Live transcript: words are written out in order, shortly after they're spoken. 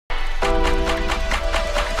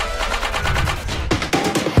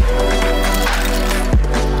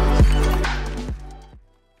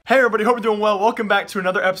Hey everybody, hope you're doing well. Welcome back to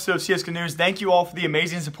another episode of CSGO News. Thank you all for the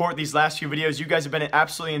amazing support these last few videos. You guys have been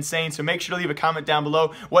absolutely insane, so make sure to leave a comment down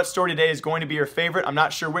below what story today is going to be your favorite. I'm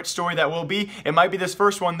not sure which story that will be. It might be this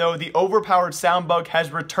first one though. The overpowered sound bug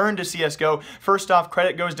has returned to CSGO. First off,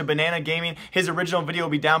 credit goes to Banana Gaming. His original video will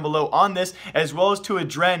be down below on this, as well as to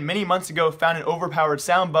Adren many months ago found an overpowered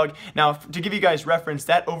sound bug. Now, to give you guys reference,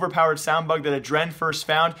 that overpowered sound bug that Adren first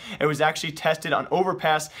found, it was actually tested on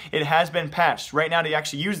Overpass. It has been patched. Right now, to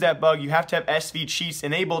actually use that bug, you have to have SV cheats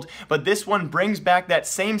enabled, but this one brings back that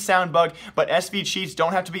same sound bug, but SV cheats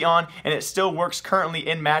don't have to be on, and it still works currently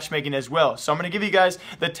in matchmaking as well. So I'm going to give you guys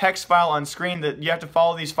the text file on screen that you have to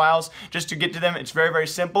follow these files just to get to them. It's very, very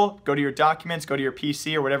simple. Go to your documents, go to your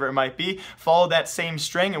PC or whatever it might be, follow that same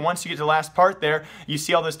string, and once you get to the last part there, you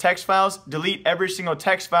see all those text files, delete every single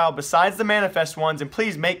text file besides the manifest ones, and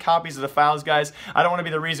please make copies of the files, guys. I don't want to be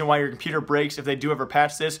the reason why your computer breaks if they do ever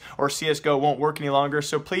patch this or CSGO won't work any longer,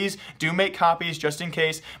 so please do make copies just in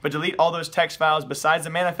case, but delete all those text files besides the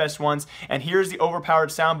manifest ones. And here's the overpowered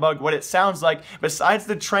sound bug, what it sounds like. Besides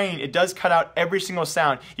the train, it does cut out every single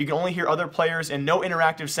sound. You can only hear other players and no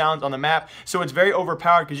interactive sounds on the map, so it's very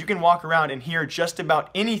overpowered because you can walk around and hear just about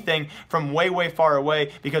anything from way, way far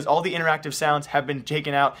away because all the interactive sounds have been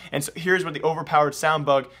taken out. And so here's what the overpowered sound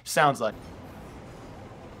bug sounds like.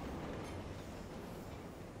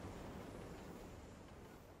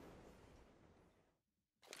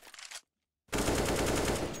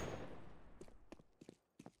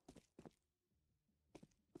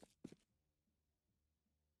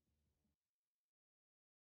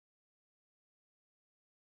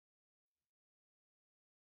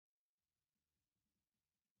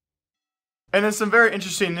 And then some very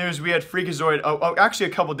interesting news. We had FREAKAZOiD, actually a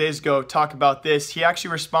couple days ago, talk about this. He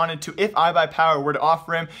actually responded to if iBuyPower were to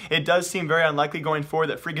offer him. It does seem very unlikely going forward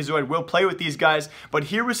that FREAKAZOiD will play with these guys, but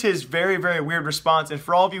here was his very, very weird response. And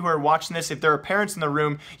for all of you who are watching this, if there are parents in the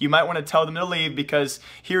room, you might want to tell them to leave because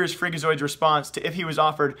here is FREAKAZOiD's response to if he was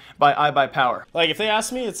offered by iBuyPower. Like, if they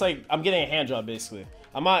ask me, it's like I'm getting a hand job basically.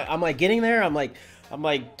 I'm like getting there. I'm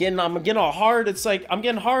getting all hard. It's like I'm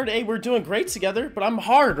getting hard. Hey, we're doing great together, but I'm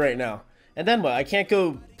hard right now. And then what? I can't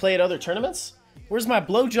go play at other tournaments? Where's my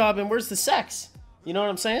blowjob and where's the sex? You know what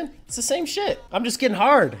I'm saying? It's the same shit. I'm just getting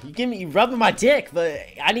hard. You rubbing my dick, but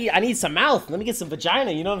I need some mouth. Let me get some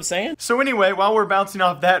vagina, you know what I'm saying? So anyway, while we're bouncing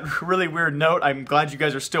off that really weird note, I'm glad you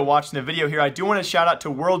guys are still watching the video here. I do want to shout out to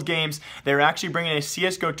WorldGames. They're actually bringing a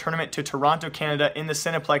CSGO tournament to Toronto, Canada in the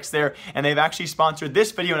Cineplex there, and they've actually sponsored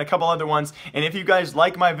this video and a couple other ones. And if you guys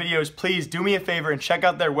like my videos, please do me a favor and check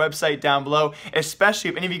out their website down below,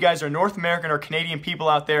 especially if any of you guys are North American or Canadian people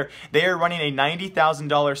out there. They are running a $90,000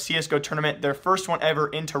 CSGO tournament, their first one ever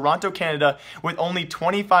in Toronto, Canada, with only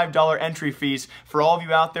 $25 entry fees. For all of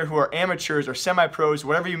you out there who are amateurs or semi-pros,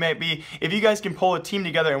 whatever you may be, if you guys can pull a team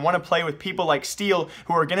together and want to play with people like Steel,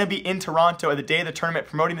 who are going to be in Toronto at the day of the tournament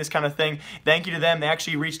promoting this kind of thing, thank you to them. They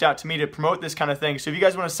actually reached out to me to promote this kind of thing. So if you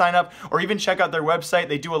guys want to sign up or even check out their website,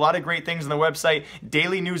 they do a lot of great things on the website,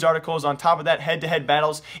 daily news articles, on top of that, head-to-head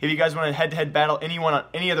battles. If you guys want to head-to-head battle anyone on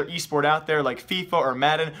any other esport out there like FIFA or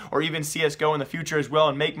Madden or even CSGO in the future as well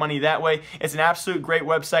and make money that way, it's an absolute great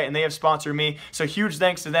website, and they have sponsored me, so huge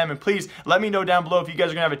thanks to them. And please let me know down below if you guys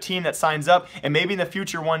are gonna have a team that signs up, and maybe in the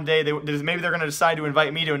future one day maybe they're gonna decide to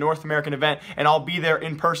invite me to a North American event, and I'll be there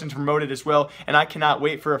in person to promote it as well. And I cannot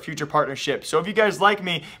wait for a future partnership. So if you guys like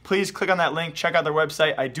me, please click on that link, check out their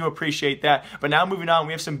website. I do appreciate that. But now moving on,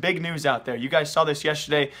 we have some big news out there. You guys saw this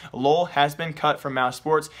yesterday. LoWel has been cut from Mouz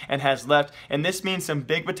Sports and has left, and this means some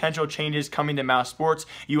big potential changes coming to Mouz Sports.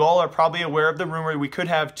 You all are probably aware of the rumor we could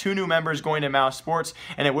have 2 new members going to Mouz Sports,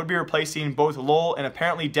 and it would be replacing both LoWel and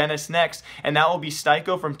apparently Dennis next, and that will be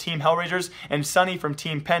Styko from Team Hellraisers and Sunny from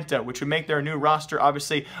Team Penta, which would make their new roster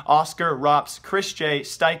obviously Oscar, Rops, Chris J,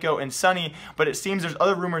 Styko, and Sunny. But it seems there's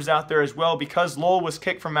other rumors out there as well because LoWel was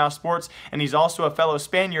kicked from Mouz Sports and he's also a fellow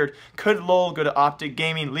Spaniard. Could LoWel go to OpTic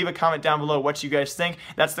Gaming? Leave a comment down below what you guys think.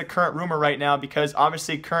 That's the current rumor right now because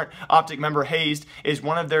obviously current OpTic member Hazed is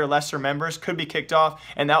one of their lesser members, could be kicked off,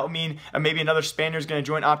 and that would mean maybe another Spaniard is going to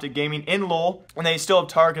join OpTic Gaming in LoWel, and they still have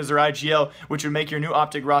Tark as their IGL, which would make your new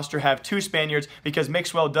OpTic roster have 2 Spaniards because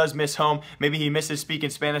Mixwell does miss home. Maybe he misses speaking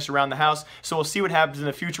Spanish around the house. So we'll see what happens in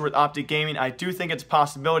the future with OpTic Gaming. I do think it's a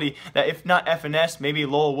possibility that if not FNS, maybe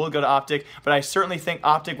LoWel will go to OpTic, but I certainly think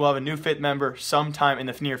OpTic will have a new fit member sometime in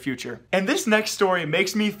the near future. And this next story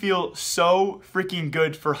makes me feel so freaking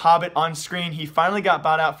good for HObbit on screen. He finally got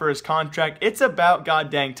bought out for his contract. It's about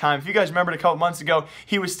goddamn time. If you guys remembered a couple months ago,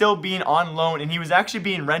 he was still being on loan and he was actually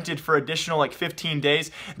being rented for additional like 15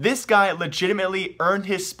 days. This guy legitimately earned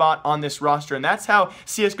his spot on this roster, and that's how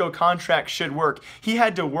CSGO contracts should work. He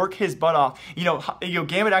had to work his butt off.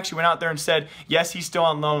 Gambit actually went out there and said, yes, he's still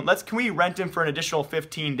on loan. Can we rent him for an additional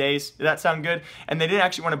 15 days? Did that sound good? And they didn't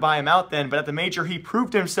actually want to buy him out then, but at the major, he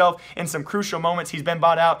proved himself in some crucial moments. He's been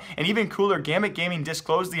bought out, and even cooler, Gambit Gaming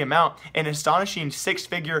disclosed the amount, an astonishing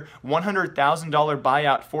six-figure $100,000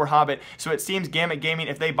 buyout for HObbit. So it seems Gambit Gaming,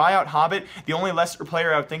 if they buy out HObbit, the only lesser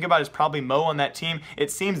player I would think about is probably Mouz on that team.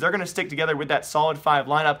 It seems they're going to stick together with that solid 5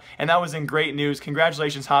 lineup, and that was in great news.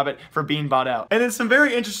 Congratulations, HObbit, for being bought out. And then some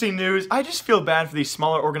very interesting news. I just feel bad for these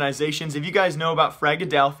smaller organizations. If you guys know about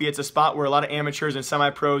Fragadelphia, it's a spot where a lot of amateurs and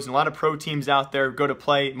semi-pros and a lot of pro teams out there go to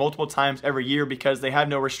play multiple times every year because they have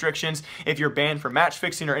no restrictions. If you're banned from match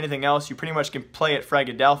fixing or anything else, you pretty much can play at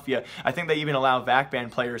Fragadelphia. I think they even allow VAC ban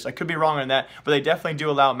players. I could be wrong on that, but they definitely do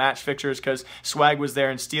allow match fixers because Swag was there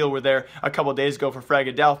and Steel were there a couple days ago for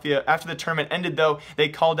Fragadelphia. After the tournament ended, though, they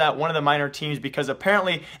called out one of the minor teams because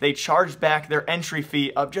apparently they charged back their entry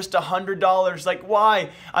fee of just $100. Like, why?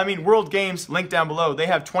 I mean, WorldGames, link down below, they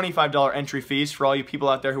have $25 entry fees for all you people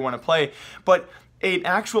out there who want to play, but an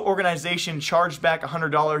actual organization charged back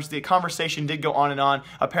 $100. The conversation did go on and on.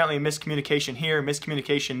 Apparently miscommunication here,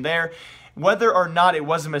 miscommunication there. Whether or not it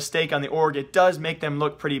was a mistake on the org, it does make them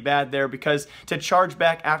look pretty bad there, because to charge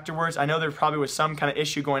back afterwards, I know there probably was some kind of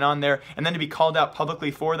issue going on there, and then to be called out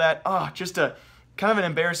publicly for that, just a kind of an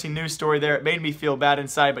embarrassing news story there. It made me feel bad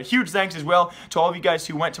inside, but huge thanks as well to all of you guys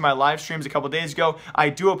who went to my live streams a couple days ago. I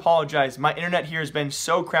do apologize. My internet here has been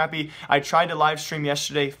so crappy. I tried to live stream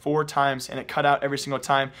yesterday 4 times and it cut out every single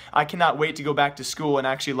time. I cannot wait to go back to school and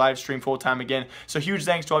actually live stream full time again. So huge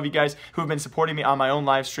thanks to all of you guys who have been supporting me on my own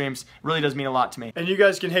live streams. Really does mean a lot to me. And you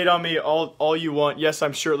guys can hate on me all you want. Yes,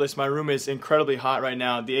 I'm shirtless. My room is incredibly hot right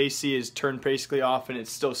now. The AC is turned basically off and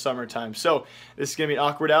it's still summertime. So this is going to be an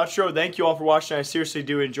awkward outro. Thank you all for watching. I seriously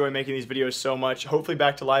do enjoy making these videos so much. Hopefully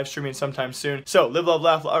back to live streaming sometime soon. So live, love,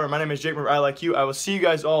 laugh. My name is Jake. I like you. I will see you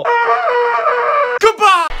guys all